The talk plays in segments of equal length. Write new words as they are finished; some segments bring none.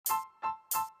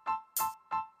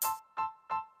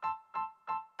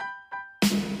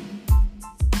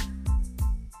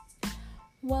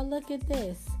Well, look at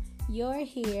this. You're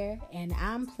here and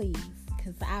I'm pleased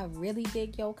because I really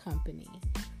dig your company.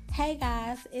 Hey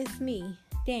guys, it's me,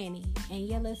 Danny, and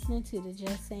you're listening to the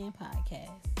Just Saying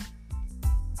Podcast.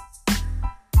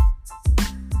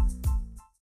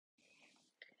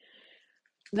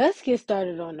 Let's get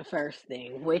started on the first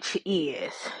thing, which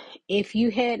is if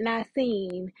you had not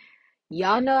seen,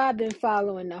 y'all know I've been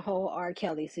following the whole R.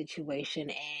 Kelly situation,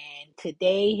 and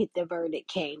today the verdict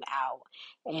came out,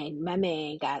 and my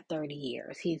man got 30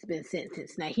 years. He's been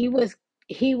sentenced. Now he was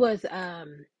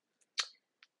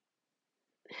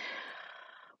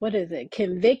what is it?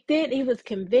 Convicted. He was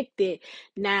convicted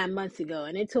 9 months ago,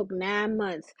 and it took 9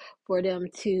 months for them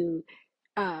to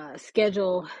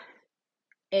schedule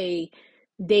a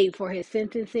date for his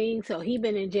sentencing. So he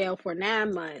been in jail for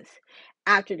 9 months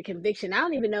after the conviction. I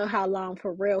don't even know how long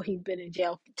for real he's been in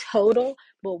jail total,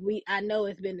 but I know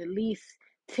it's been at least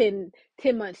 10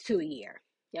 months to a year.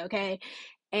 Okay.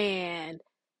 And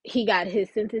he got his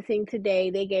sentencing today.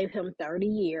 They gave him 30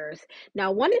 years.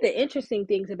 Now, one of the interesting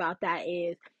things about that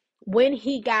is when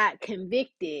he got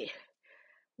convicted,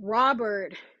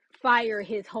 Robert fired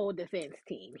his whole defense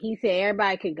team. He said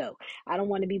everybody could go. I don't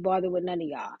want to be bothered with none of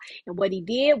y'all. And what he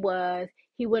did was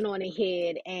he went on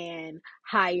ahead and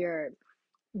hired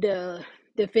the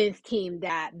defense team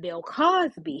that Bill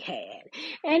Cosby had.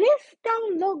 And it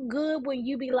don't look good when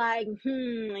you be like,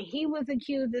 he was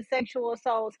accused of sexual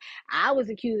assaults. I was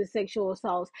accused of sexual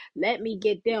assaults. Let me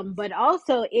get them. But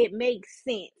also it makes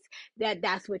sense that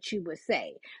that's what you would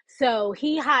say. So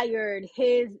he hired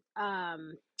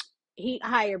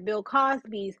Bill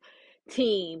Cosby's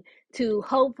team to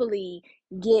hopefully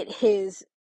get his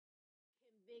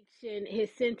conviction,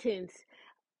 his sentence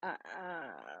uh, uh,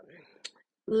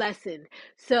 lessened.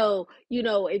 So,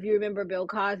 if you remember, Bill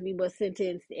Cosby was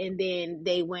sentenced, and then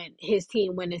his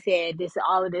team went and said,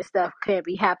 all of this stuff can't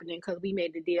be happening because we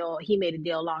made the deal. He made a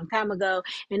deal a long time ago.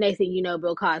 And they said,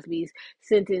 Bill Cosby's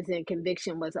sentence and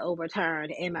conviction was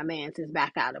overturned, and my man's is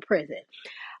back out of prison.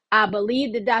 I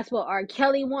believe that that's what R.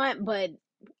 Kelly want, but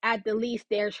at the least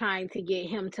they're trying to get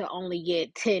him to only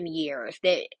get 10 years.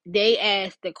 They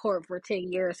asked the court for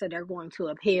 10 years, so they're going to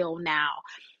appeal now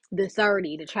the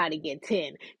 30 to try to get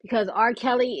 10, because R.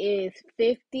 Kelly is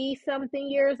 50 something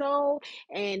years old,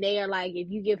 and they are like, if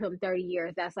you give him 30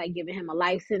 years, that's like giving him a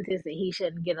life sentence, and he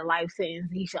shouldn't get a life sentence.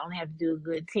 He should only have to do a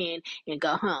good 10 and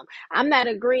go home. I'm not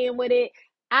agreeing with it.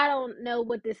 I don't know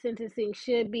what the sentencing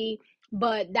should be,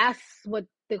 but that's what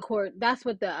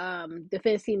the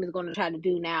defense team is going to try to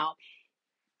do now,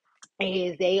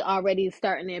 is they already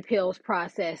starting the appeals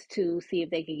process to see if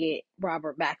they can get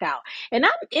Robert back out. And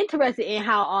I'm interested in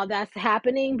how all that's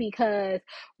happening, because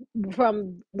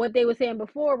from what they were saying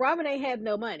before, Robert ain't have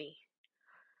no money.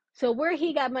 So where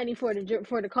he got money for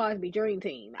the Cosby Dream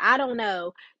Team, I don't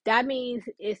know. That means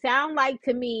it sounds like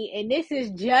to me, and this is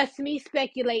just me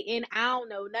speculating, I don't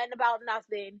know nothing about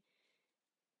nothing,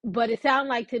 but it sounds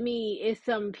like to me it's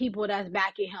some people that's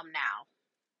backing him now.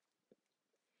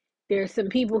 There's some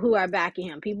people who are backing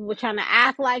him. People were trying to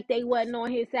act like they wasn't on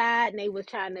his side, and they was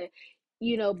trying to,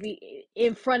 be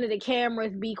in front of the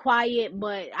cameras, be quiet.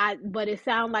 But it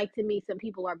sounds like to me some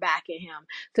people are backing him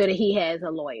so that he has a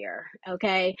lawyer.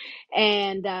 Okay,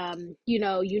 and you never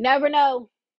know. You never know.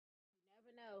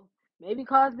 Maybe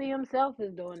Cosby himself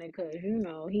is doing it because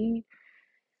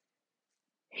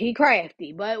he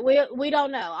crafty, but we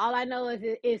don't know. All I know is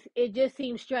it just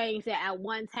seems strange that at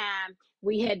one time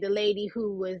we had the lady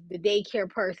who was the daycare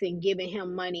person giving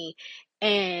him money,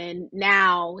 and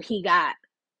now he got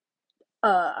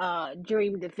a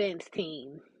dream defense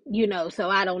team. So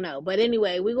I don't know. But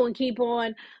anyway, we're gonna keep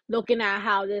on looking at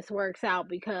how this works out,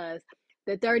 because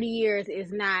the 30 years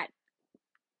is not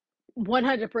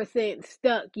 100%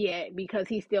 stuck yet, because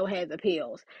he still has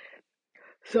appeals.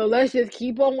 So let's just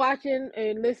keep on watching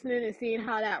and listening and seeing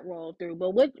how that rolled through.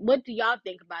 But what do y'all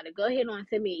think about it? Go ahead and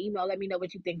send me an email. Let me know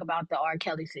what you think about the R.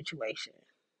 Kelly situation.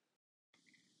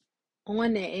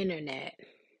 On the internet,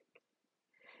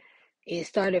 it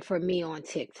started for me on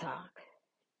TikTok,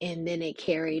 and then it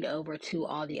carried over to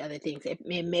all the other things. It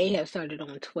may have started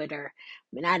on Twitter,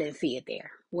 but I didn't see it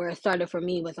there. Where it started for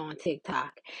me was on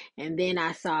TikTok, and then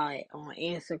I saw it on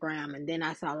Instagram, and then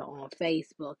I saw it on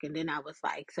Facebook, and then I was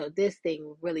like, so this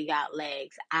thing really got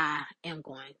legs. I am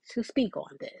going to speak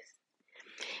on this.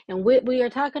 And what we are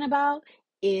talking about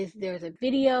is there's a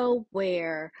video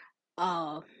where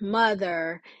a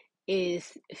mother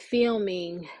is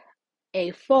filming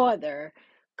a father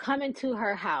coming to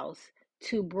her house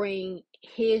to bring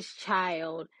his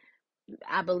child,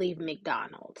 I believe,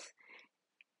 McDonald's.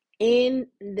 In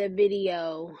the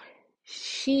video,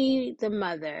 the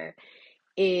mother,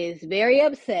 is very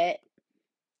upset.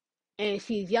 and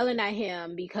she's yelling at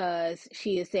him because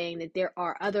she is saying that there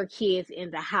are other kids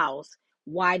in the house.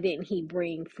 Why didn't he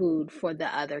bring food for the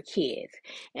other kids?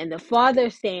 And the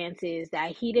father's stance is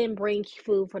that he didn't bring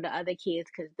food for the other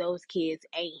kids because those kids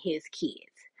ain't his kids.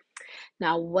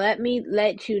 Now, let me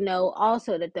let you know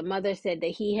also that the mother said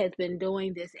that he has been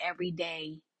doing this every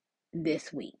day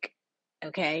this week.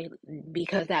 Okay?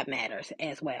 Because that matters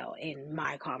as well in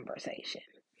my conversation.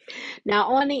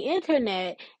 Now, on the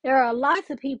internet, there are lots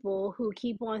of people who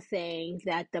keep on saying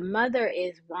that the mother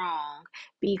is wrong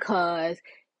because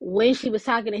when she was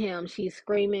talking to him, she's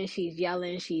screaming, she's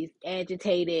yelling, she's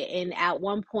agitated, and at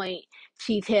one point,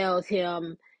 she tells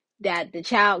him that the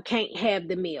child can't have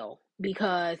the meal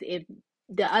because if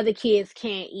the other kids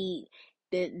can't eat,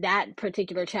 that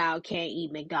particular child can't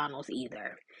eat McDonald's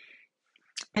either.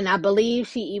 And I believe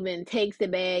she even takes the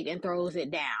bag and throws it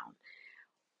down.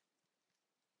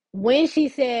 When she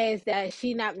says that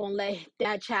she not gonna let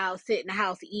that child sit in the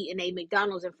house eating a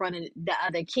McDonald's in front of the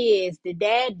other kids, the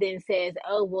dad then says,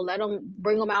 "Oh well, let him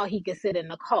bring him out. He can sit in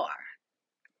the car."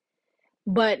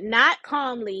 But not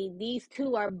calmly. These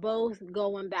two are both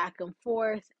going back and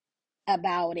forth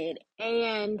about it,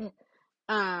 and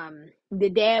the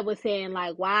dad was saying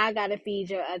like, "Why I gotta feed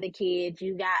your other kids?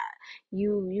 You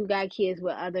got kids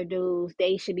with other dudes.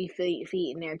 They should be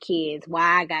feeding their kids.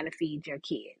 Why I gotta feed your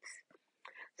kids?"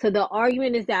 So the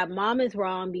argument is that mom is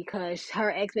wrong because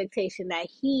her expectation that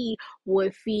he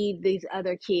would feed these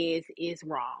other kids is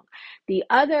wrong. The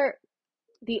other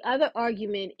the other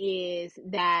argument is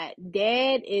that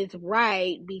dad is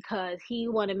right because he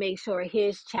want to make sure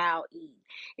his child eat,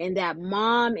 and that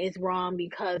mom is wrong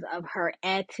because of her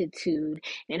attitude,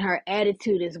 and her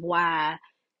attitude is why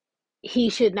he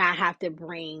should not have to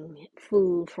bring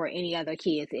food for any other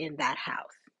kids in that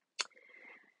house.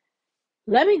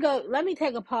 Let me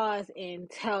take a pause and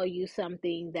tell you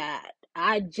something that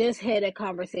I just had a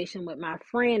conversation with my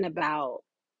friend about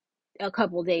a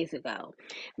couple days ago.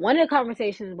 One of the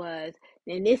conversations was,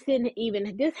 and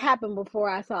this happened before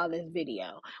I saw this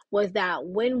video, was that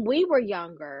when we were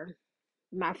younger,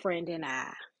 my friend and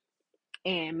I,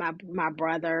 and my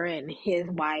brother and his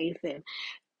wife and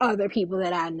other people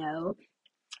that I know,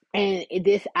 and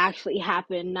this actually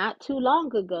happened not too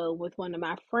long ago with one of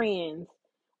my friends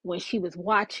when she was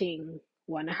watching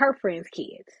one of her friends'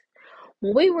 kids.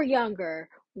 When we were younger,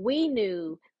 we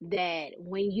knew that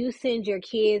when you send your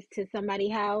kids to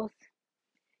somebody's house,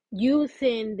 you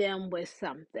send them with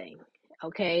something,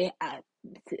 okay?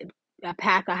 A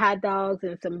pack of hot dogs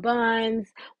and some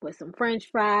buns with some french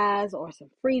fries or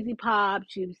some freezy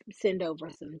pops. You send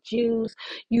over some juice.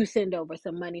 You send over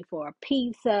some money for a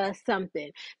pizza,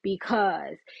 something,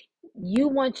 because you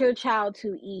want your child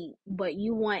to eat, but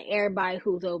you want everybody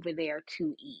who's over there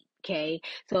to eat. Okay.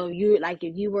 So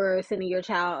if you were sending your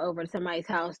child over to somebody's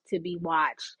house to be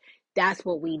watched, that's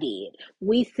what we did.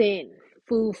 We sent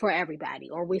food for everybody,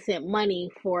 or we sent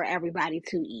money for everybody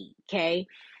to eat. Okay.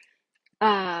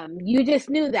 You just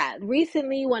knew that.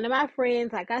 Recently, one of my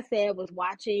friends, like I said, was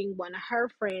watching one of her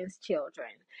friends' children,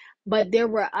 but there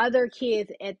were other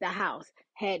kids at the house.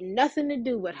 Had nothing to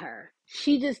do with her.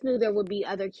 She just knew there would be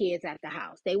other kids at the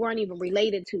house. They weren't even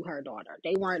related to her daughter.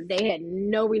 They had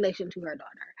no relation to her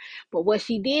daughter. But what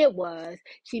she did was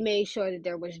she made sure that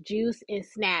there was juice and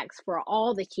snacks for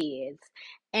all the kids,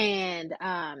 and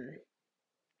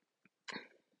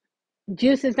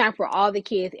juice is not for all the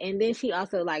kids. And then she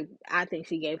also, like, I think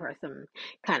she gave her some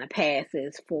kind of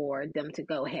passes for them to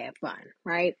go have fun,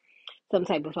 right? Some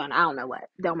type of fun. I don't know what.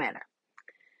 Don't matter.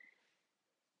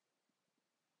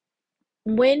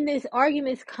 When these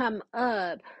arguments come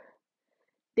up,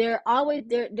 there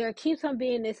keeps on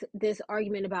being this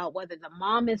argument about whether the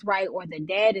mom is right or the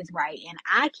dad is right. And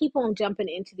I keep on jumping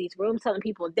into these rooms telling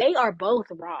people they are both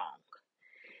wrong.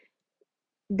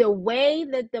 The way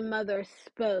that the mother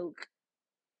spoke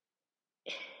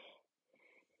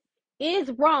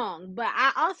is wrong, but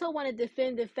I also want to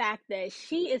defend the fact that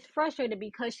she is frustrated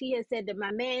because she has said that my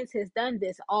man has done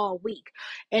this all week.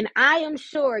 And I am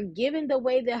sure, given the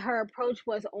way that her approach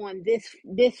was on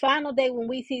this final day when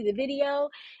we see the video,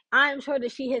 I am sure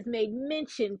that she has made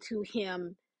mention to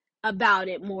him about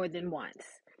it more than once.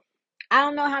 I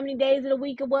don't know how many days of the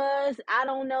week it was. I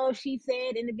don't know if she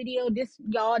said in the video,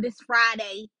 this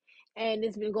Friday, and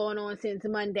it's been going on since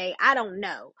Monday. I don't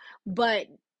know. But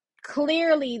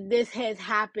clearly this has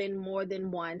happened more than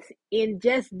once in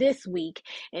just this week.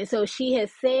 And so she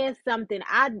has said something.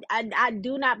 I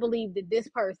do not believe that this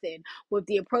person, with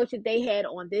the approach that they had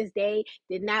on this day,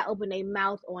 did not open their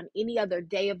mouth on any other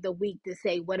day of the week to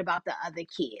say, what about the other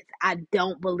kids? I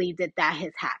don't believe that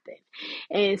has happened.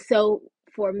 And so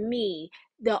for me,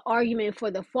 the argument for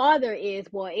the father is,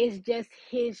 well, it's just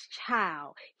his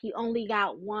child. He only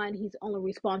got one. He's only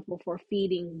responsible for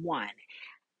feeding one.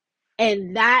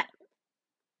 And that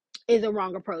is a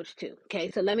wrong approach too.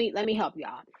 Okay, so let me help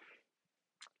y'all.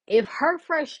 If her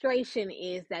frustration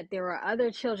is that there are other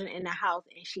children in the house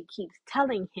and she keeps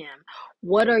telling him,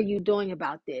 what are you doing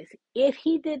about this? If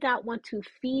he did not want to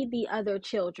feed the other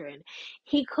children,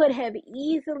 he could have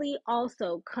easily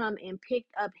also come and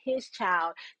picked up his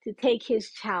child to take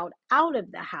his child out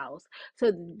of the house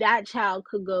so that child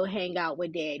could go hang out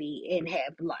with daddy and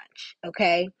have lunch.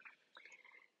 Okay.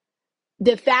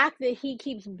 The fact that he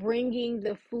keeps bringing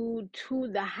the food to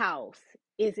the house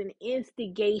is an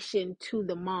instigation to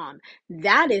the mom.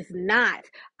 That is not,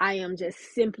 I am just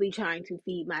simply trying to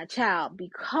feed my child,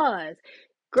 because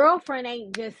girlfriend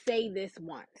ain't just say this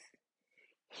once.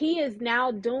 He is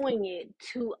now doing it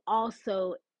to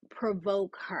also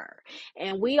provoke her.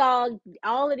 And we all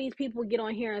of these people get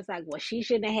on here and it's like, well, she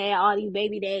shouldn't have had all these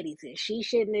baby daddies, and she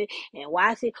shouldn't have, and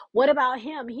why she, what about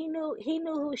him? He knew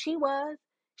who she was.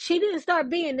 She didn't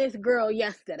start being this girl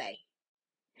yesterday.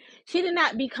 She did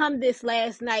not become this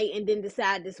last night and then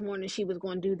decide this morning she was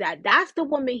going to do that. That's the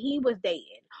woman he was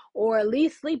dating, or at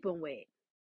least sleeping with.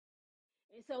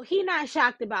 And so he not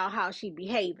shocked about how she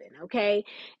behaving, okay?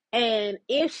 And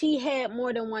if she had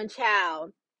more than one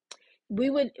child,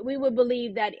 we would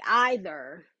believe that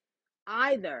either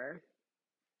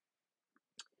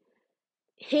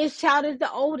his child is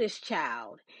the oldest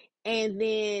child, and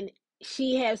then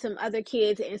she has some other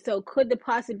kids, and so could the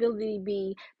possibility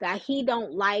be that he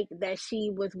don't like that she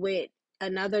was with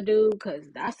another dude, because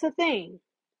that's the thing,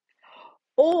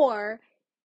 or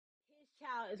his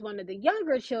child is one of the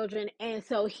younger children, and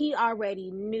so he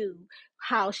already knew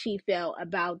how she felt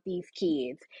about these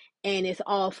kids, and it's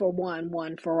all for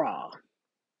one for all.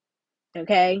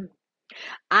 Okay,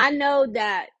 I know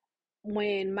that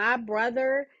when my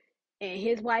brother and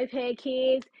his wife had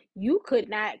kids, you could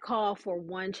not call for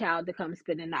one child to come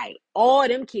spend the night. All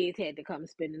them kids had to come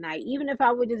spend the night. Even if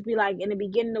I would just be like, in the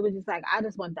beginning, it was just like, I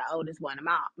just want the oldest one.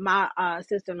 My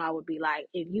sister-in-law would be like,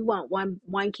 if you want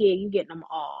one kid, you get them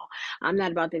all. I'm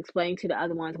not about to explain to the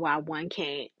other ones why one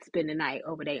can't spend the night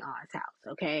over their aunt's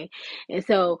house, okay? And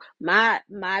so my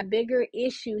bigger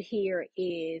issue here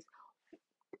is,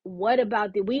 what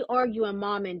about we arguing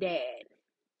mom and dad?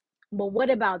 But what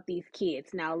about these kids?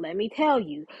 Now, let me tell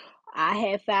you, I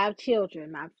have 5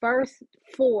 children. My first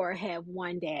 4 have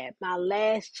one dad. My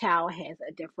last child has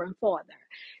a different father.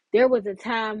 There was a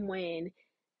time when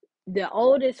the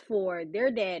oldest 4,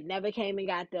 their dad never came and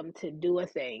got them to do a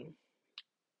thing.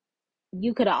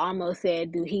 You could have almost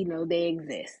said, do he know they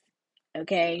exist?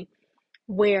 Okay.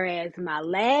 Whereas my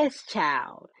last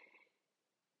child,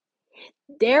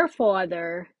 their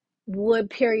father would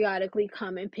periodically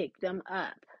come and pick them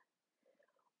up.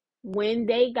 When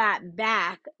they got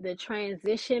back, the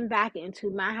transition back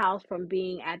into my house from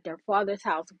being at their father's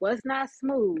house was not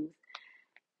smooth,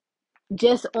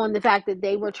 just on the fact that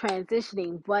they were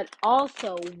transitioning, but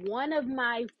also one of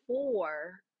my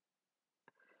 4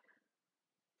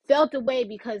 felt away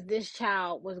because this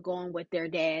child was going with their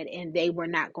dad and they were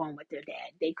not going with their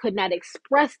dad. They could not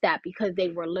express that because they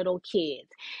were little kids.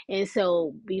 And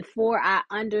so before I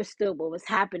understood what was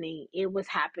happening,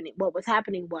 what was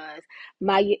happening was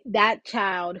that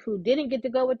child who didn't get to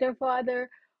go with their father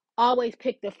always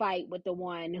picked a fight with the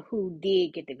one who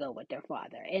did get to go with their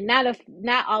father. And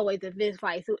not always a fist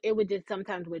fight. So it would just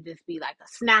sometimes would just be like a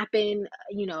snapping,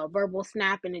 a verbal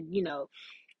snapping, and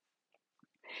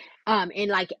and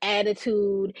like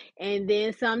attitude, and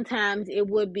then sometimes it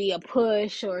would be a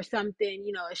push or something,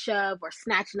 a shove or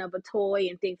snatching of a toy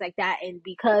and things like that. And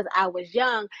because I was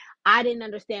young, I didn't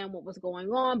understand what was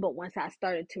going on, but once I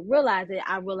started to realize it,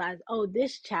 I realized, oh,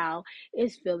 this child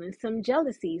is feeling some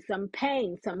jealousy, some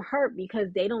pain, some hurt because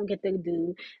they don't get to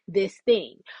do this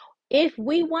thing. If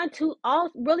we want to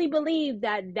all really believe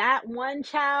that one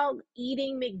child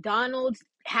eating McDonald's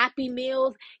Happy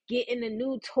Meals, getting a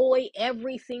new toy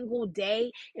every single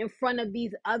day in front of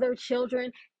these other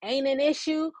children ain't an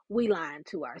issue, we lying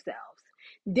to ourselves.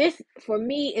 This, for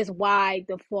me, is why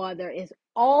the father is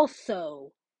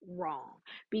also wrong,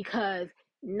 because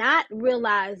not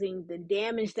realizing the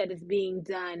damage that is being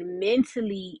done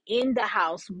mentally in the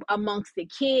house amongst the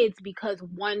kids because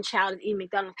one child is eating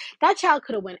McDonald's. That child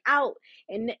could have went out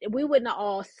and we wouldn't have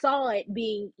all saw it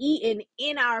being eaten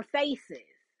in our faces.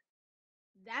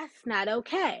 That's not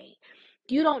okay.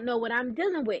 You don't know what I'm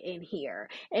dealing with in here.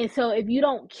 And so if you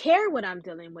don't care what I'm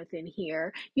dealing with in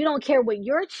here, you don't care what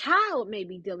your child may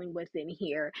be dealing with in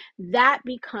here, that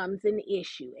becomes an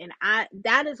issue. And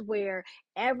that is where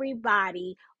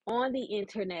everybody on the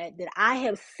internet that I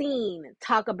have seen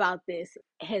talk about this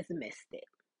has missed it.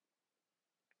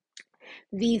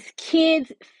 These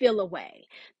kids feel away.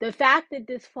 The fact that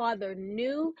this father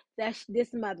knew that this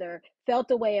mother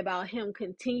felt a way about him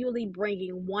continually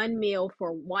bringing one meal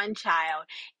for one child,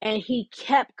 and he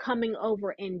kept coming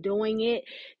over and doing it,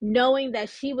 knowing that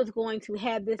she was going to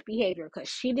have this behavior, because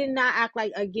she did not act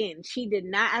like, again, she did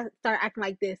not start acting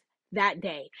like this that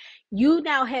day. You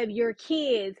now have your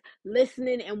kids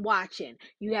listening and watching.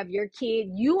 You have your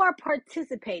kid, you are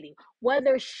participating.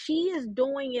 Whether she is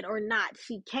doing it or not,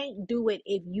 she can't do it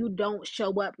if you don't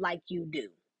show up like you do.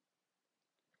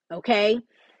 Okay?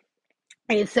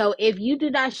 And so if you do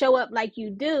not show up like you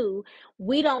do,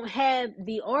 we don't have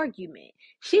the argument.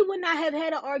 She would not have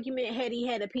had an argument had he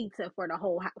had a pizza for the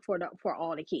whole for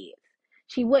all the kids.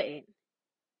 She wouldn't.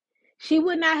 She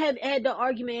would not have had the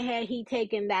argument had he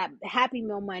taken that Happy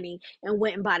Meal money and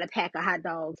went and bought a pack of hot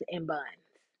dogs and buns.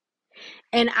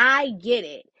 And I get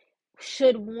it.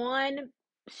 Should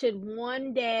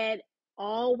one dad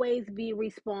always be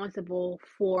responsible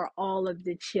for all of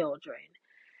the children?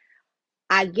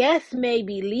 I guess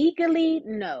maybe legally,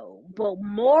 no, but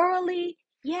morally,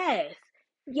 yes.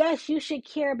 Yes, you should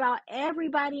care about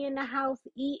everybody in the house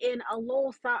eating a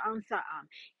little something, something.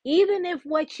 Even if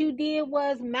what you did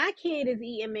was, my kid is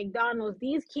eating McDonald's,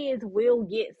 these kids will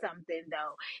get something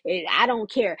though. I don't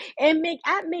care. And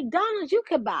at McDonald's, you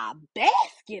could buy a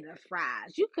basket of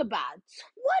fries. You could buy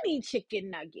 20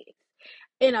 chicken nuggets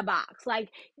in a box. Like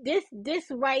this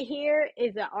right here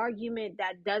is an argument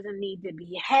that doesn't need to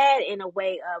be had in a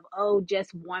way of, oh, just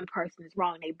one person is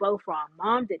wrong, they both wrong.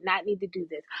 Mom did not need to do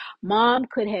this. Mom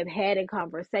could have had a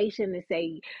conversation to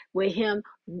say with him,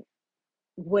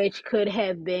 which could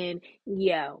have been,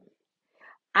 yo,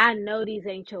 I know these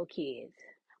ain't your kids,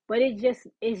 but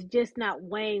it's just not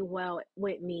weighing well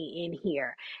with me in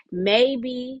here.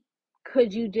 Maybe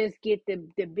could you just get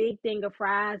the big thing of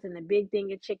fries and the big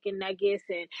thing of chicken nuggets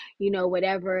and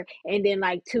whatever, and then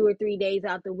like 2 or 3 days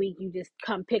out the week you just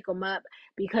come pick them up,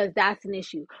 because that's an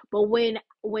issue. But when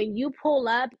you pull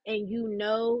up and you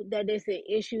know that it's an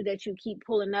issue that you keep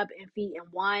pulling up and feeding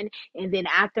one, and then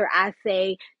after I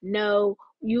say no,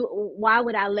 why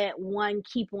would I let one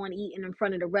keep on eating in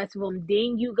front of the rest of them?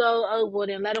 Then you go, oh, well,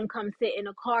 then let them come sit in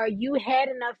a car. You had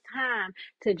enough time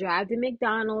to drive to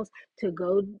McDonald's, to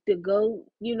go,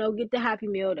 get the Happy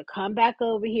Meal, to come back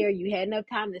over here. You had enough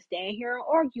time to stand here and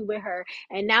argue with her.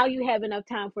 And now you have enough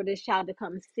time for this child to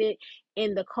come sit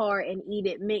in the car and eat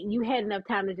it. You had enough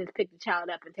time to just pick the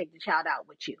child up and take the child out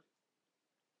with you.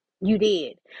 You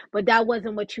did. But that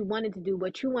wasn't what you wanted to do.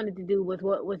 What you wanted to do was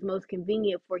what was most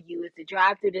convenient for you, is to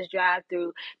drive through this drive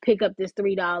through, pick up this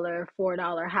 $3,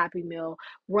 $4 Happy Meal,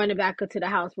 run it back up to the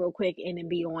house real quick, and then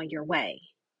be on your way.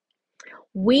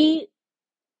 We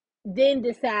then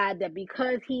decide that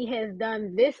because he has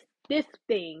done this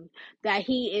thing, that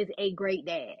he is a great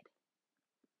dad.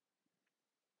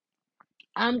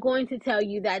 I'm going to tell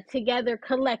you that together,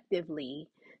 collectively,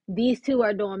 these two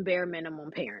are doing bare minimum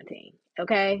parenting.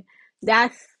 Okay?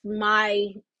 That's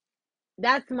my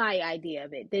idea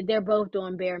of it, that they're both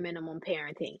doing bare minimum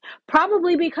parenting.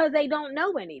 Probably because they don't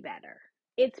know any better.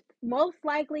 It's most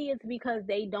likely it's because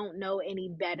they don't know any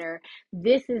better.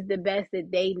 This is the best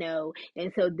that they know,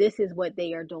 and so this is what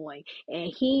they are doing.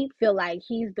 And he feel like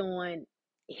he's doing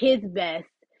his best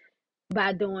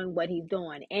by doing what he's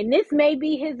doing. And this may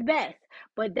be his best,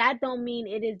 but that don't mean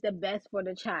it is the best for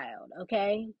the child,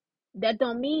 okay? That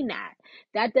don't mean that.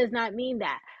 That does not mean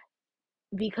that,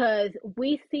 because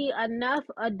we see enough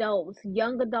adults,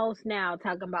 young adults now,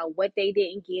 talking about what they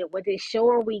didn't get, what they,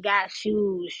 sure we got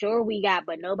shoes, sure we got,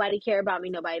 but nobody cared about me,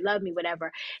 nobody loved me,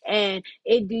 whatever. And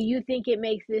do you think it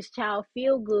makes this child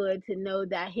feel good to know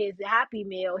that his Happy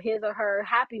Meal, his or her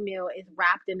Happy Meal, is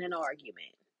wrapped in an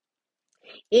argument?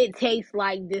 It tastes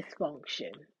like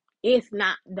dysfunction. It's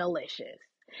not delicious.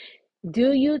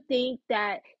 Do you think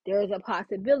that there's a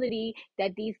possibility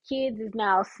that these kids is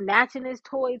now snatching his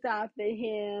toys off of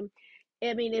him?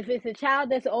 I mean, if it's a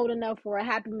child that's old enough for a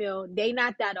Happy Meal, they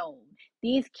not that old.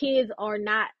 These kids are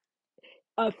not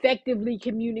effectively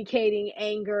communicating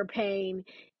anger, pain,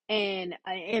 and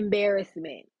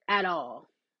embarrassment at all.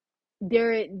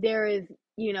 There is,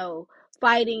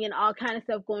 fighting and all kind of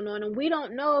stuff going on, and we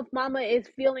don't know if mama is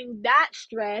feeling that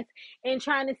stress and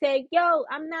trying to say, yo,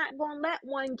 I'm not gonna let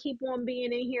one keep on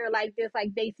being in here like this,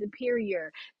 like they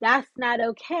superior. That's not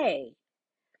okay.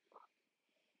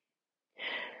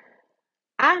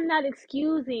 I'm not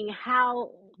excusing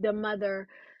how the mother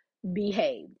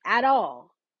behaved at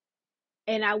all,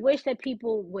 and I wish that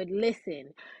people would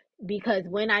listen, because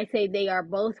when I say they are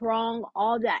both wrong,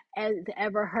 all that has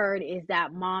ever heard is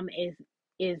that mom is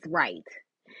is right.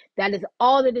 That is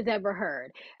all that is ever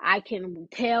heard. I can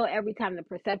tell every time the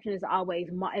perception is always,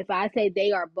 if I say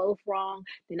they are both wrong,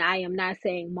 then I am not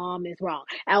saying mom is wrong.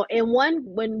 Now,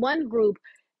 when one group,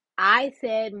 I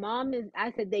said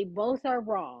they both are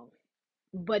wrong.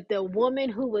 But the woman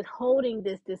who was holding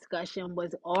this discussion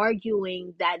was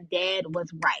arguing that dad was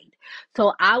right.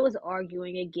 So I was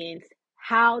arguing against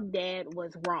how dad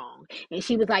was wrong. And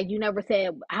she was like, "You never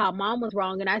said how mom was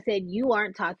wrong." And I said, "You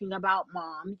aren't talking about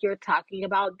mom, you're talking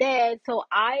about dad. So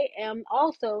I am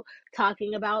also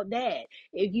talking about dad.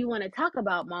 If you want to talk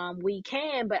about mom, we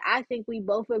can, but I think we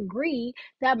both agree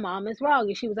that mom is wrong."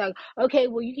 And she was like, "Okay,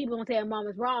 well, you keep on saying mom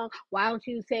is wrong. Why don't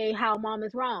you say how mom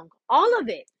is wrong?" All of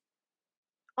it,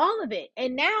 all of it.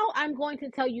 And now I'm going to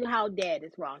tell you how dad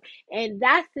is wrong. And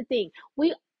that's the thing.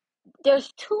 We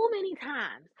There's too many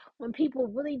times when people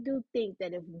really do think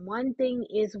that if one thing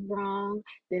is wrong,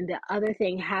 then the other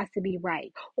thing has to be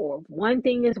right. Or if one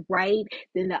thing is right,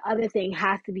 then the other thing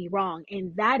has to be wrong.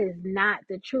 And that is not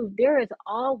the truth. There is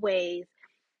always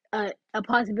a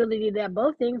possibility that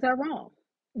both things are wrong.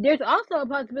 There's also a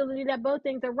possibility that both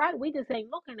things are right. We just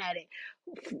ain't looking at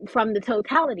it from the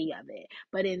totality of it.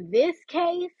 But in this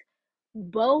case,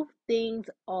 both things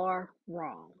are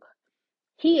wrong.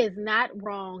 He is not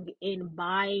wrong in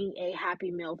buying a Happy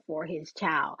Meal for his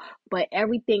child, but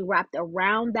everything wrapped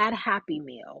around that Happy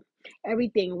Meal,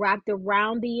 everything wrapped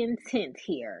around the intent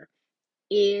here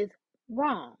is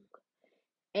wrong.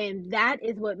 And that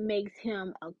is what makes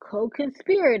him a co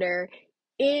conspirator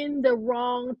in the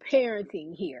wrong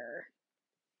parenting here.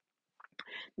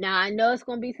 Now I know it's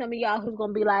gonna be some of y'all who's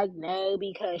gonna be like, no,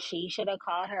 because she should have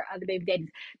called her other baby daddies.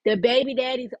 The baby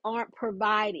daddies aren't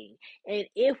providing, and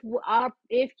if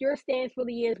your stance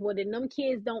really is, well, then them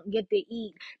kids don't get to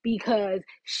eat because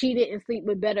she didn't sleep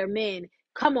with better men.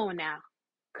 Come on now.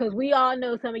 Cause we all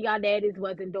know some of y'all daddies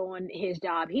wasn't doing his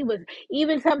job. He was,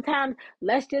 even sometimes,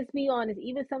 let's just be honest,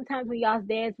 even sometimes when y'all's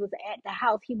dads was at the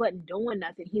house, he wasn't doing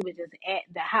nothing. He was just at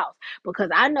the house. Because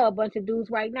I know a bunch of dudes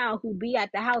right now who be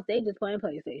at the house, they just playing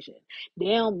PlayStation.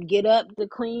 They don't get up to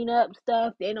clean up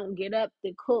stuff. They don't get up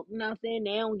to cook nothing.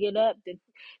 They don't get up to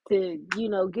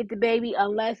get the baby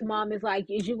unless mom is like,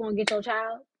 is you gonna get your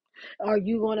child? Are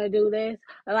you gonna do this?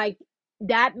 Like,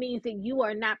 that means that you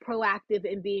are not proactive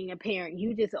in being a parent.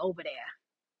 You just over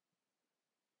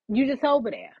there. You just over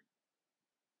there.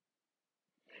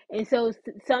 And so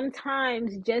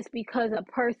sometimes just because a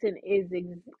person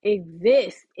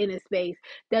exists in a space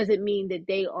doesn't mean that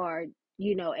they are,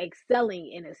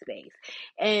 excelling in a space.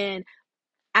 And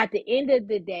at the end of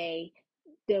the day,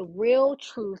 the real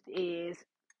truth is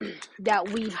that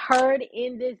we've heard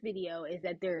in this video is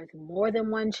that there is more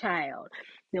than one child.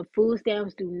 The food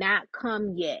stamps do not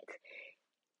come yet.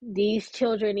 These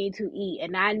children need to eat.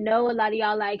 And I know a lot of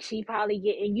y'all like, she probably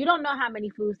get, and you don't know how many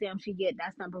food stamps she get.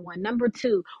 That's number one. Number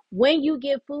two, when you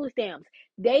get food stamps,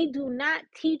 they do not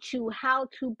teach you how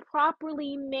to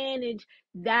properly manage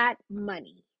that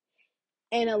money.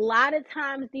 And a lot of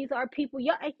times these are people,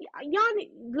 y'all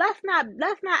let's not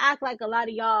act like a lot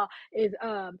of y'all is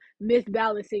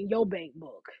misbalancing your bank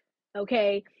book.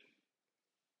 Okay?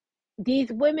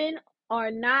 These women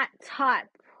are not taught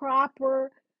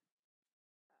proper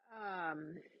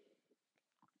um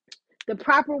the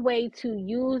proper way to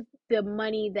use the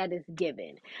money that is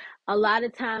given. A lot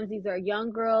of times these are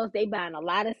young girls, they buying a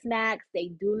lot of snacks, they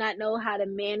do not know how to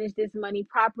manage this money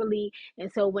properly, and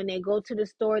so when they go to the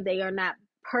store, they are not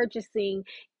purchasing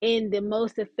in the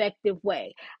most effective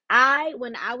way.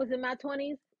 When I was in my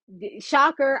 20s,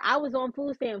 shocker, I was on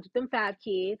food stamps with them 5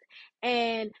 kids,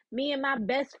 and me and my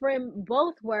best friend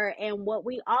both were. And what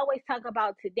we always talk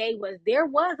about today was, there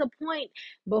was a point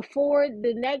before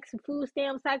the next food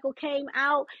stamp cycle came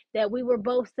out that we were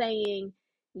both saying,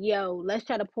 yo, let's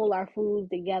try to pull our food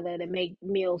together to make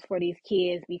meals for these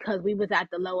kids, because we was at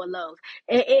the lower lows.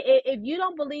 If you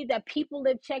don't believe that people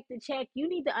live check to check, you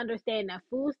need to understand that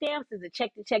food stamps is a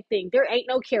check to check thing. There ain't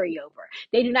no carryover.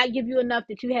 They do not give you enough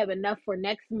that you have enough for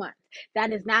next month.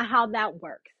 That is not how that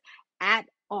works at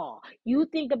all. You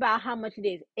think about how much it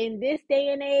is in this day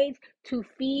and age to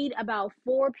feed about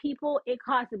 4 people. It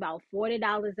costs about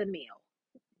 $40 a meal.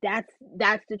 That's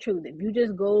the truth. If you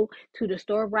just go to the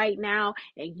store right now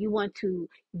and you want to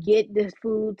get this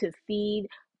food to feed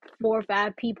 4 or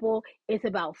 5 people, it's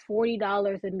about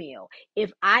 $40 a meal.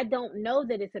 If I don't know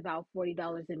that it's about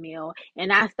 $40 a meal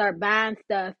and I start buying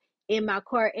stuff in my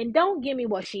cart, and don't give me,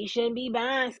 well, she shouldn't be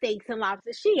buying steaks and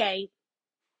lobsters.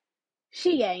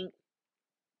 She ain't.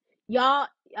 Y'all,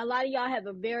 a lot of y'all have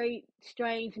a very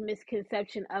strange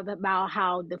misconception of about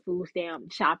how the food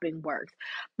stamp shopping works.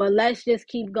 But let's just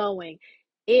keep going.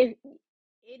 If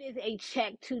It is a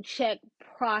check to check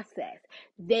process.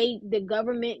 The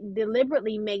government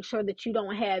deliberately makes sure that you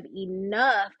don't have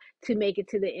enough to make it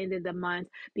to the end of the month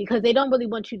because they don't really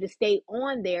want you to stay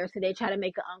on there. So they try to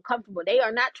make it uncomfortable. They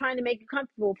are not trying to make it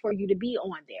comfortable for you to be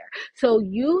on there. So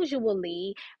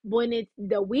usually when it's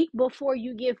the week before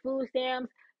you get food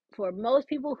stamps, for most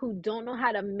people who don't know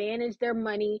how to manage their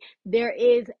money, there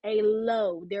is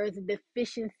there is a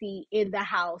deficiency in the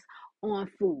house on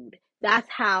food. That's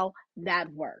how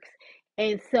that works.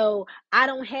 And so I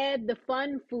don't have the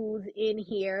fun foods in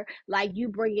here like you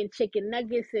bringing chicken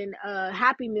nuggets and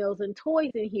Happy Meals and toys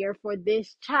in here for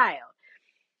this child.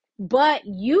 But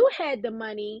you did have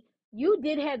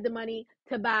the money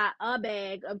to buy a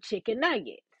bag of chicken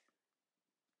nuggets.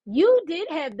 You did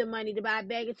have the money to buy a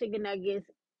bag of chicken nuggets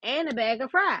and a bag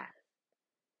of fries.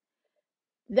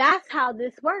 That's how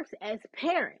this works as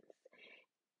parents.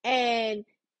 And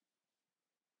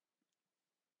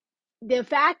the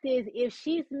fact is, if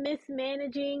she's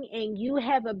mismanaging and you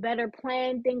have a better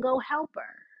plan, then go help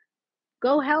her.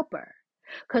 Go help her.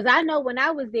 Cause I know when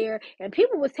I was there and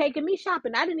people was taking me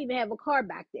shopping, I didn't even have a car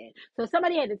back then. So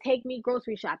somebody had to take me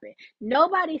grocery shopping.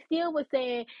 Nobody still was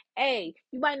saying, hey,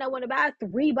 you might not want to buy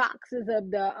 3 boxes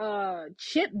of the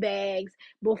chip bags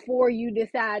before you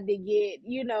decide to get,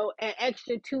 an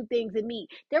extra 2 things of meat.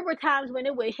 There were times when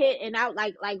it would hit and out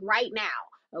like right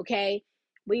now, okay?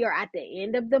 We are at the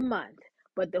end of the month,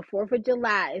 but the 4th of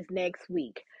July is next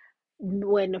week.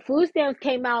 When the food stamps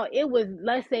came out, it was,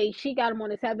 let's say she got them on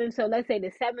the 7th, so let's say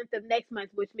the 7th of next month,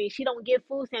 which means she don't get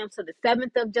food stamps till the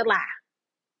 7th of July.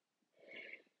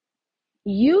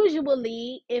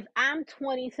 Usually, if I'm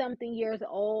 20 something years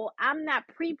old, I'm not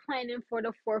pre-planning for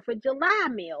the 4th of July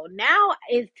meal. Now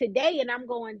it's today and I'm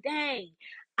going, dang,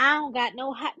 I don't got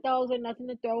no hot dogs or nothing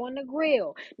to throw on the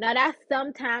grill. Now that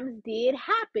sometimes did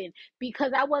happen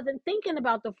because I wasn't thinking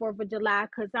about the 4th of July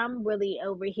because I'm really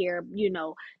over here,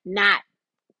 not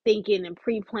thinking and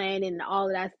pre-planning and all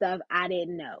of that stuff. I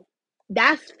didn't know.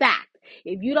 That's fact.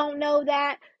 If you don't know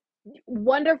that,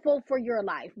 wonderful for your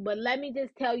life. But let me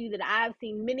just tell you that I've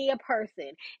seen many a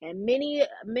person and many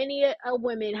a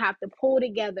women have to pull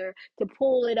together to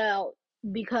pull it out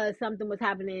because something was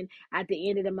happening at the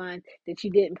end of the month that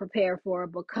you didn't prepare for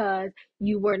because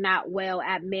you were not well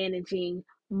at managing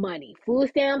money. Food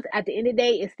stamps at the end of the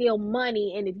day is still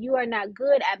money, and if you are not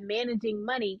good at managing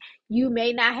money, you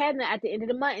may not have them at the end of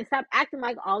the month. And stop acting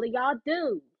like all of y'all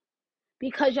do,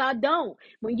 because y'all don't.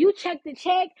 When you check the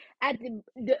check at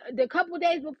the couple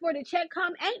days before the check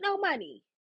come, ain't no money.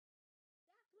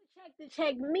 Check the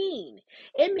check mean?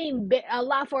 It mean a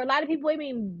lot for a lot of people. It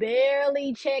mean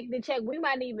barely check the check. We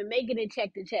might even making it check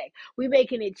the check. We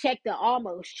making it check the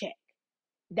almost check.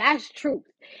 That's truth.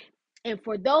 And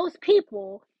for those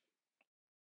people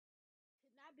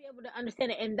not be able to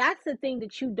understand it, and that's the thing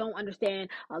that you don't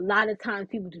understand. A lot of times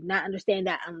people do not understand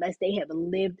that unless they have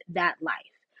lived that life.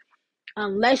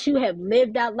 Unless you have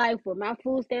lived that life where my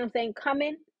food stamps ain't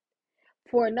coming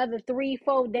for another 3,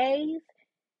 4 days,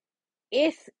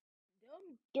 it's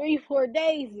them 3, 4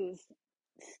 days is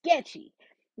sketchy.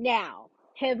 Now,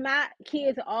 have my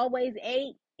kids always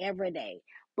ate every day?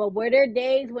 But were there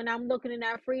days when I'm looking in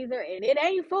that freezer and it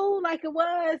ain't full like it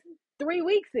was 3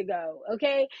 weeks ago?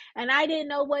 Okay. And I didn't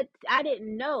know what I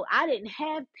didn't know. I didn't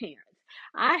have parents.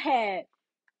 I had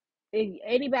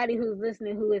anybody who's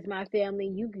listening who is my family,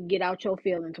 you can get out your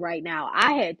feelings right now.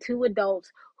 I had 2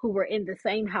 adults who were in the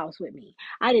same house with me.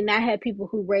 I did not have people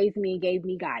who raised me and gave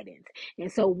me guidance.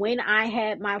 And so when I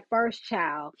had my first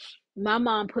child, my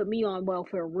mom put me on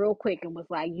welfare real quick and was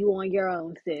like, you on your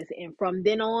own, sis. And from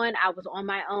then on, I was on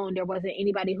my own. There wasn't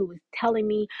anybody who was telling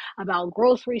me about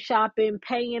grocery shopping,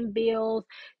 paying bills,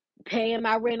 paying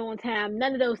my rent on time,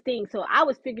 none of those things. So I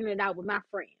was figuring it out with my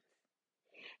friends.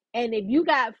 And if you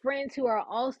got friends who are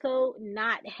also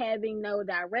not having no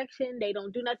direction, they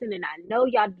don't do nothing. And I know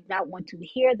y'all do not want to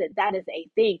hear that that is a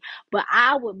thing, but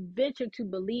I would venture to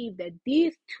believe that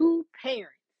these two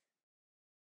parents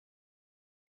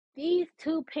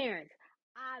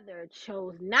either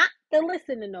chose not to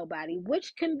listen to nobody,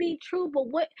 which can be true,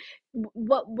 but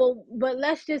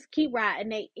let's just keep riding.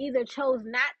 They either chose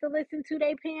not to listen to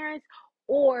their parents,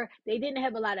 or they didn't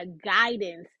have a lot of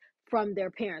guidance from their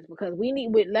parents. Because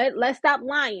let's stop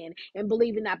lying and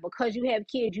believing that because you have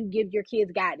kids, you give your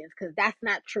kids guidance, because that's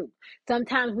not true.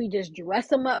 Sometimes we just dress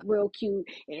them up real cute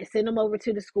and send them over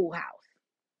to the schoolhouse,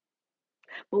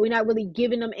 but we're not really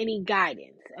giving them any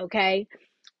guidance. Okay.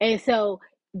 And so,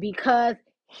 because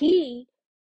he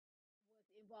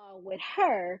was involved with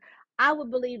her, I would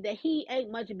believe that he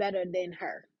ain't much better than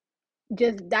her.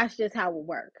 That's just how it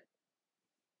works.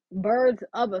 Birds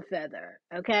of a feather,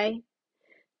 okay?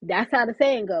 That's how the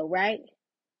saying go, right?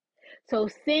 So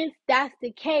since that's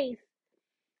the case,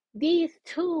 these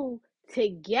two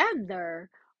together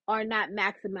are not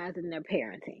maximizing their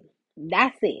parenting.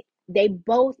 That's it. They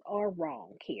both are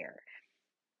wrong here.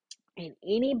 And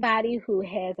anybody who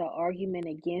has an argument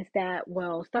against that,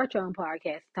 well, start your own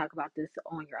podcast to talk about this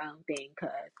on your own thing,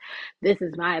 because this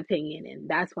is my opinion and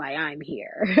that's why I'm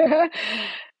here.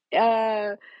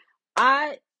 uh,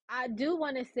 I I do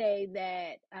want to say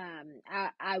that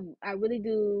I really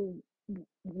do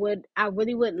would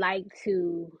like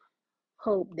to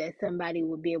hope that somebody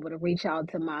would be able to reach out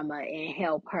to mama and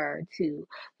help her to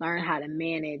learn how to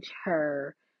manage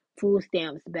her food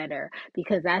stamps better,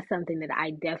 because that's something that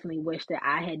I definitely wish that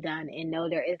I had done. And no,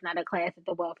 there is not a class at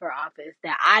the welfare office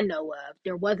that I know of.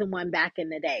 There wasn't one back in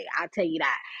the day, I'll tell you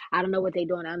that. I don't know what they're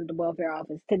doing under the welfare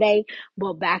office today,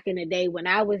 but back in the day when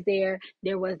I was there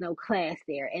was no class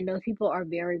there, and those people are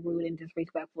very rude and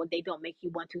disrespectful. They don't make you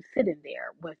want to sit in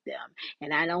there with them.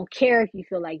 And I don't care if you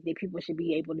feel like that people should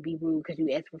be able to be rude because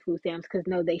you ask for food stamps, because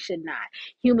no, they should not.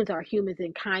 Humans are humans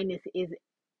and kindness is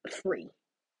free.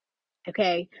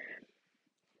 Okay.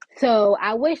 So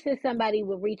I wish that somebody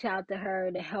would reach out to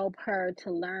her to help her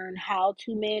to learn how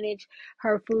to manage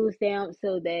her food stamps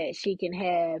so that she can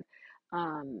have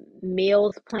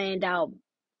meals planned out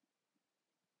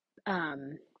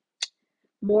um,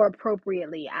 more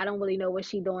appropriately. I don't really know what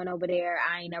she's doing over there.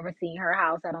 I ain't never seen her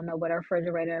house. I don't know what her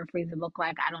refrigerator and freezer look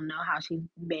like. I don't know how she's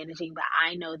managing, but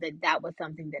I know that that was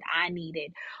something that I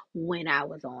needed when I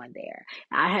was on there.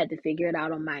 I had to figure it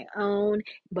out on my own,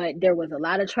 but there was a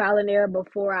lot of trial and error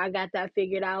before I got that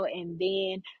figured out, and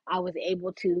then I was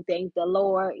able to, thank the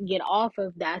Lord, get off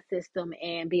of that system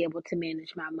and be able to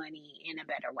manage my money in a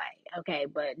better way. Okay,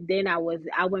 but then I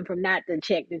went from that to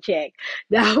check to check.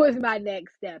 That was my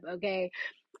next step. Okay,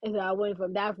 and so I went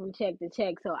from that from check to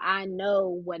check. So I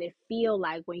know what it feel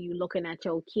like when you looking at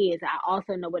your kids. I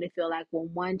also know what it feel like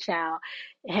when one child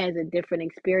has a different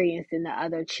experience than the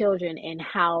other children, and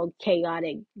how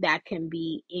chaotic that can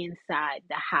be inside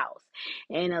the house.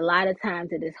 And a lot of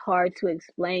times it is hard to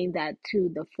explain that to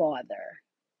the father.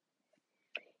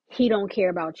 He don't care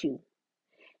about you.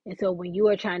 And so when you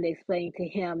are trying to explain to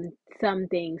him some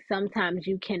things, sometimes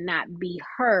you cannot be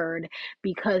heard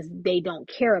because they don't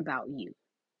care about you.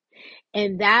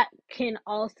 And that can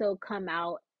also come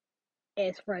out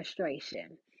as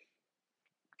frustration.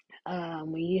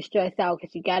 When you stress out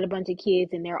because you got a bunch of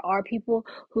kids, and there are people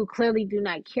who clearly do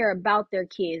not care about their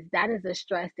kids, that is a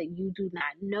stress that you do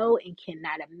not know and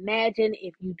cannot imagine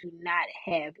if you do not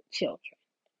have children.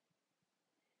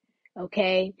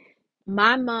 Okay?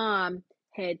 My mom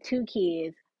had two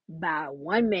kids by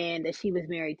one man that she was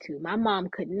married to. My mom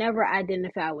could never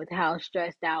identify with how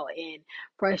stressed out and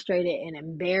frustrated and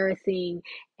embarrassing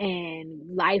and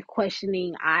life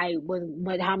questioning I was,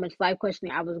 but how much life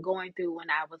questioning I was going through when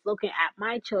I was looking at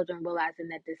my children, realizing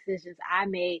that decisions I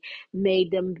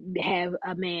made them have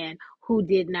a man who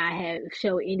did not have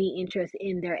show any interest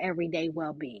in their everyday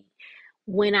well-being.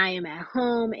 When I am at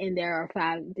home and there are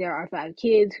five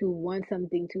kids who want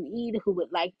something to eat, who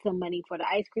would like some money for the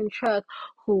ice cream truck,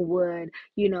 who would,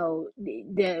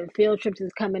 the field trips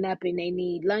is coming up and they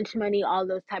need lunch money, all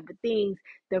those type of things,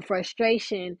 the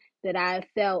frustration that I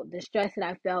felt, the stress that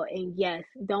I felt, and yes,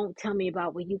 don't tell me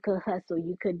about what you could hustle,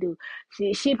 you could do.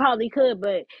 She probably could,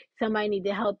 but somebody need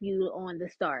to help you on the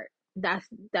start. That's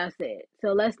it.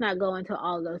 So let's not go into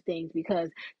all those things, because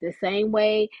the same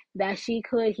way that she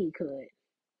could, he could.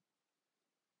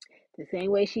 The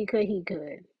same way she could, he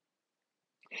could.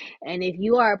 And if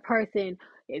you are a person,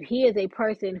 if he is a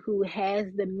person who has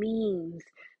the means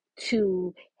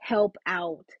to help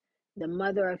out the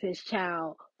mother of his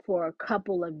child for a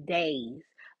couple of days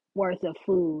worth of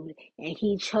food, and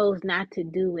he chose not to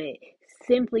do it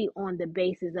simply on the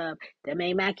basis of them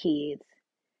ain't my kids,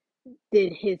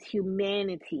 then his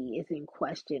humanity is in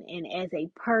question. And as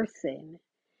a person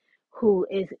who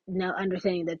is now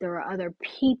understanding that there are other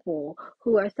people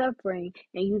who are suffering,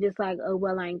 and you just like, oh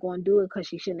well, I ain't gonna do it because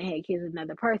she shouldn't have had kids with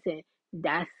another person.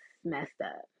 That's messed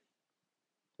up.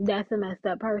 That's a messed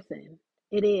up person.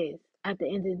 It is. At the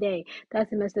end of the day,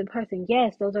 that's a messed up person.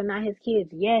 Yes, those are not his kids.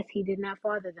 Yes, he did not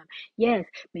father them. Yes,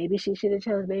 maybe she should have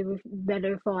chose maybe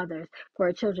better fathers for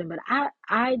her children. But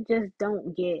I just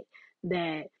don't get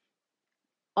that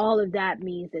all of that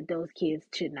means that those kids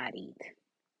should not eat.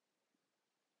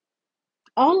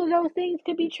 All of those things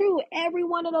could be true. Every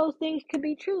one of those things could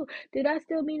be true. Did that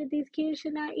still mean that these kids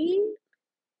should not eat?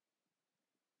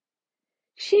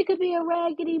 She could be a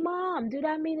raggedy mom. Do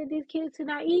that mean that these kids should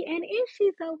not eat? And if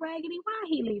she's so raggedy, why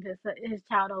he leave his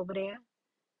child over there?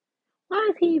 Why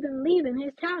is he even leaving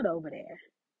his child over there?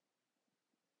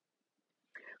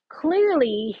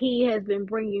 Clearly, he has been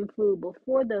bringing food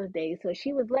before those days, so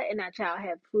she was letting that child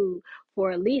have food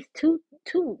for at least two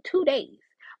days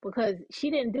because she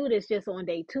didn't do this just on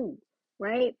day two,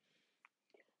 right?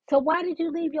 So why did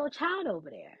you leave your child over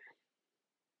there?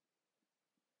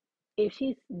 If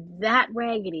she's that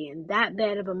raggedy and that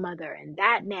bad of a mother and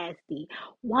that nasty,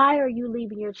 why are you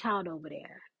leaving your child over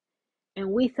there?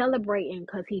 And we celebrating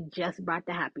because he just brought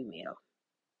the Happy Meal.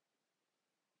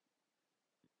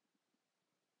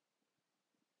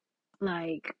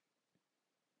 Like,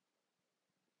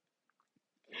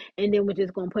 and then we're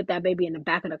just gonna put that baby in the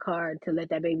back of the car to let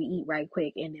that baby eat right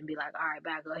quick and then be like, all right,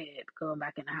 back, go ahead, going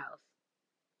back in the house.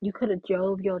 You could have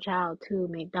drove your child to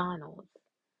McDonald's.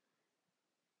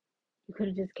 You could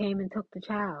have just came and took the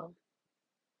child.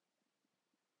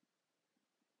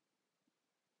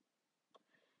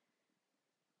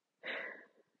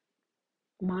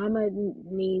 Mama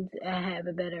needs to have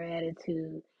a better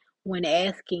attitude when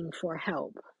asking for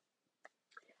help.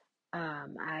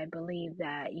 I believe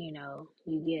that, you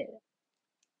get,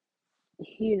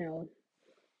 you know,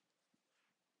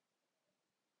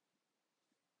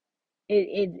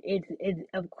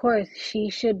 of course, she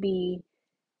should be,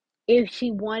 if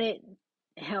she wanted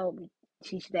help,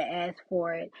 she should have asked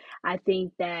for it. I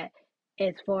think that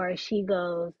as far as she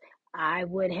goes, I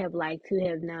would have liked to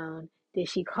have known. Did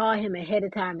she call him ahead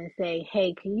of time and say,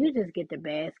 "Hey, can you just get the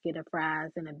basket of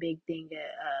fries and a big thing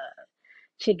of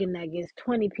chicken nuggets?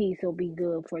 20 piece will be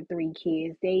good for three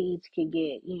kids. They each could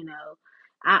get,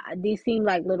 these seem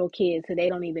like little kids, so they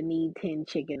don't even need 10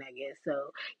 chicken nuggets.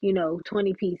 So,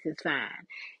 20 piece is fine."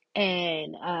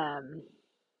 And uh,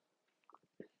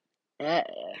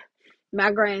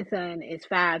 my grandson is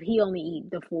 5. He only eat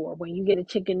the 4. When you get a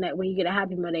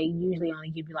Happy Meal, they usually only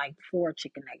give you like 4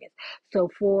 chicken nuggets. So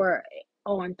 4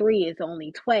 on 3 is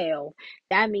only 12.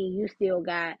 That means you still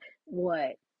got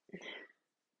what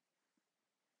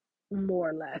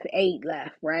more left? 8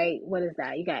 left, right? What is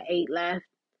that? You got 8 left.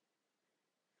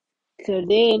 So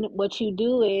then what you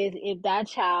do is if that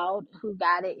child who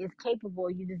got it is capable,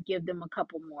 you just give them a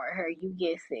couple more. Her, you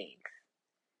get 6.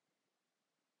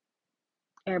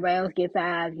 Everybody else get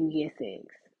 5, you get 6.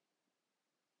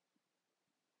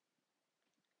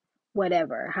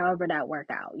 Whatever, however that work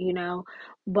out.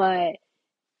 But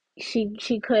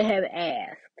she could have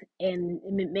asked, and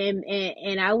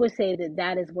I would say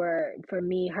that is where, for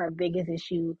me, her biggest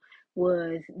issue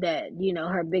was that,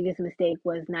 her biggest mistake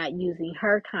was not using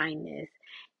her kindness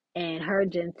and her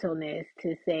gentleness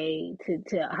to say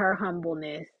to her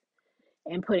humbleness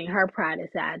and putting her pride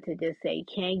aside to just say,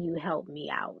 can you help me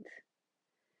out?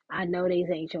 I know these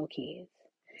ain't your kids,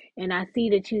 and I see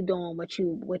that you doing what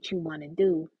you want to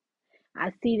do.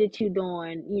 I see that you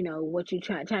doing, what you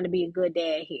trying to be a good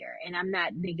dad here, and I'm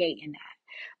not negating that.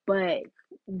 But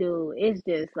dude, it's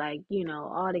just like,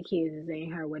 all the kids is in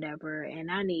here, whatever,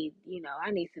 and I need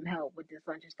some help with this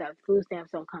bunch of stuff. Food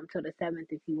stamps don't come till the 7th.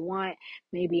 If you want,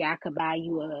 maybe I could buy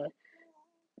you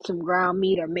some ground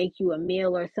meat or make you a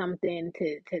meal or something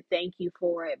to thank you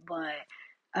for it. But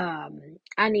I'm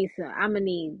gonna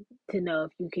need to know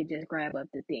if you could just grab up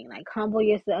the thing. Like, humble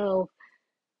yourself,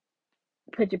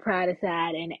 put your pride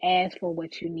aside, and ask for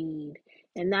what you need.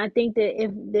 And I think that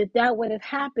if that would have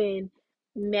happened,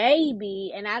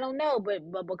 maybe, and I don't know, but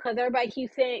because everybody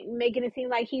keeps saying, making it seem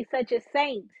like he's such a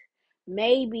saint,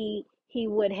 maybe he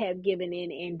would have given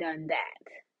in and done that.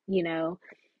 You know,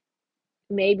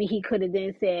 maybe he could have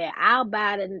then said, I'll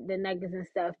buy the nuggets and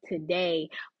stuff today,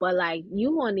 but like,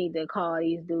 you won't need to call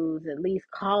these dudes, at least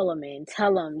call them and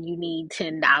tell them you need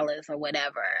 $10 or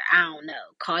whatever. I don't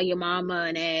know, call your mama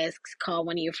and ask, call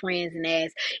one of your friends and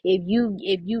ask. If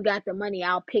you got the money,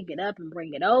 I'll pick it up and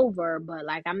bring it over, but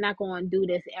like, I'm not going to do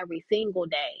this every single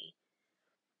day.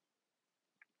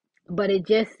 But it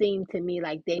just seemed to me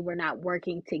like they were not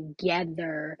working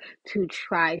together to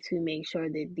try to make sure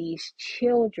that these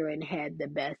children had the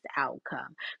best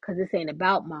outcome. Because this ain't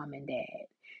about mom and dad.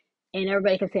 And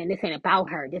everybody kept saying, this ain't about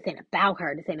her. This ain't about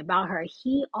her. This ain't about her.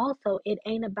 He also, it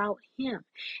ain't about him.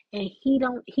 And he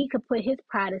could put his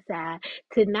pride aside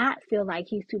to not feel like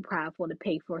he's too prideful to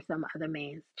pay for some other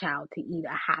man's child to eat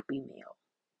a Happy Meal.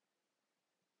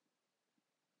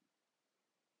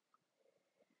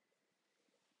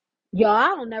 Y'all, I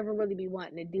don't never really be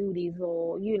wanting to do these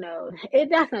little,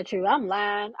 that's not true. I'm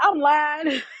lying. I'm lying.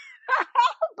 I'm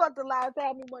about to lie to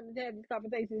have me wanting to have these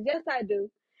conversations. Yes, I do.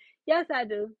 Yes, I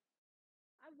do.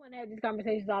 I want to have these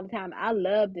conversations all the time. I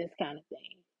love this kind of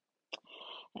thing.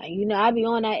 Now, I be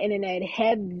on that internet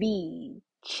heavy,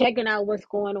 checking out what's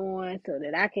going on so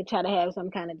that I can try to have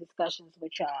some kind of discussions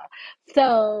with y'all.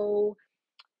 So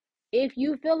if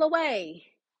you feel away,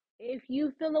 if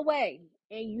you feel away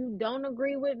and you don't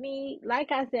agree with me,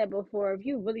 like I said before, if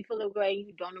you really feel a way,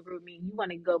 you don't agree with me, you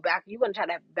want to go back, you want to try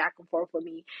to have back and forth with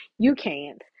me, you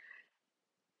can't.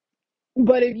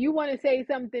 But if you want to say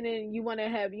something and you want to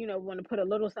have, want to put a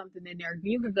little something in there,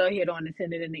 you can go ahead on and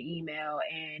send it in the email.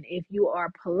 And if you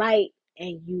are polite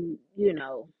and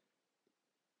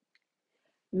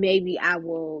maybe I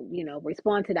will,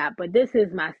 respond to that. But this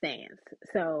is my stance.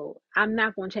 So I'm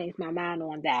not going to change my mind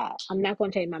on that. I'm not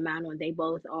going to change my mind on they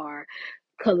both are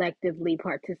collectively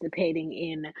participating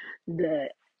in the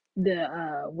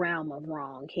realm of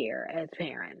wrong here as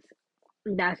parents.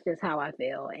 That's just how I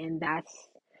feel, and that's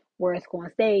where it's going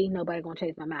to stay. Nobody going to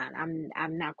change my mind.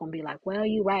 I'm not going to be like, well,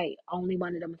 you right. Only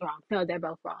one of them is wrong. No, they're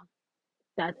both wrong.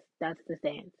 That's the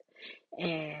stance,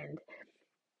 and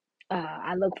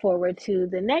I look forward to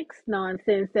the next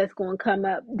nonsense that's going to come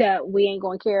up that we ain't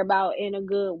going to care about in a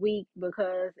good week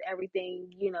because everything,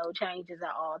 changes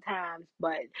at all times.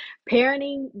 But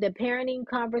the parenting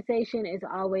conversation is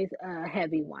always a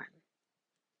heavy one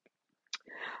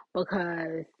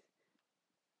because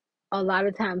a lot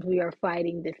of times we are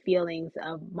fighting the feelings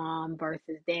of mom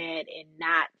versus dad and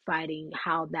not fighting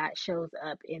how that shows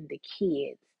up in the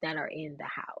kids that are in the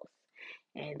house.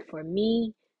 And for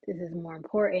me, this is more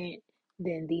important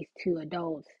than these two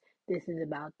adults. This is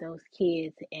about those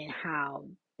kids and how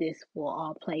this will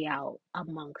all play out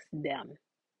amongst them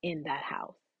in that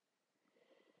house.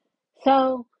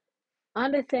 So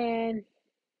understand,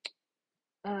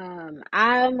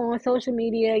 I'm on social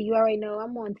media. You already know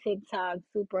I'm on TikTok,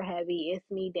 super heavy. It's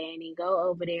me, Danny. Go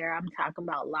over there. I'm talking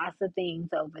about lots of things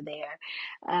over there.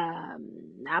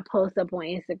 I post up on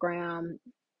Instagram,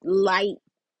 light,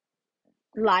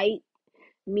 light,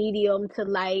 medium to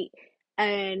light.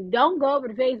 And don't go over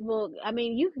to Facebook. I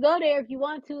mean, you can go there if you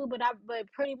want to, but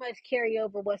pretty much carry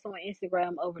over what's on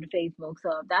Instagram over to Facebook.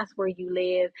 So if that's where you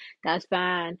live, that's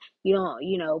fine. You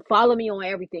don't, follow me on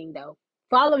everything though.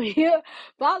 Follow me,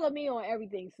 follow me on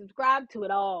everything. Subscribe to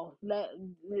it all. Let's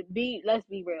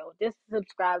be real. Just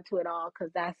subscribe to it all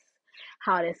because that's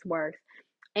how this works.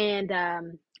 And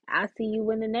I'll see you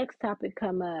when the next topic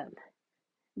come up.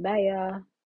 Bye, y'all.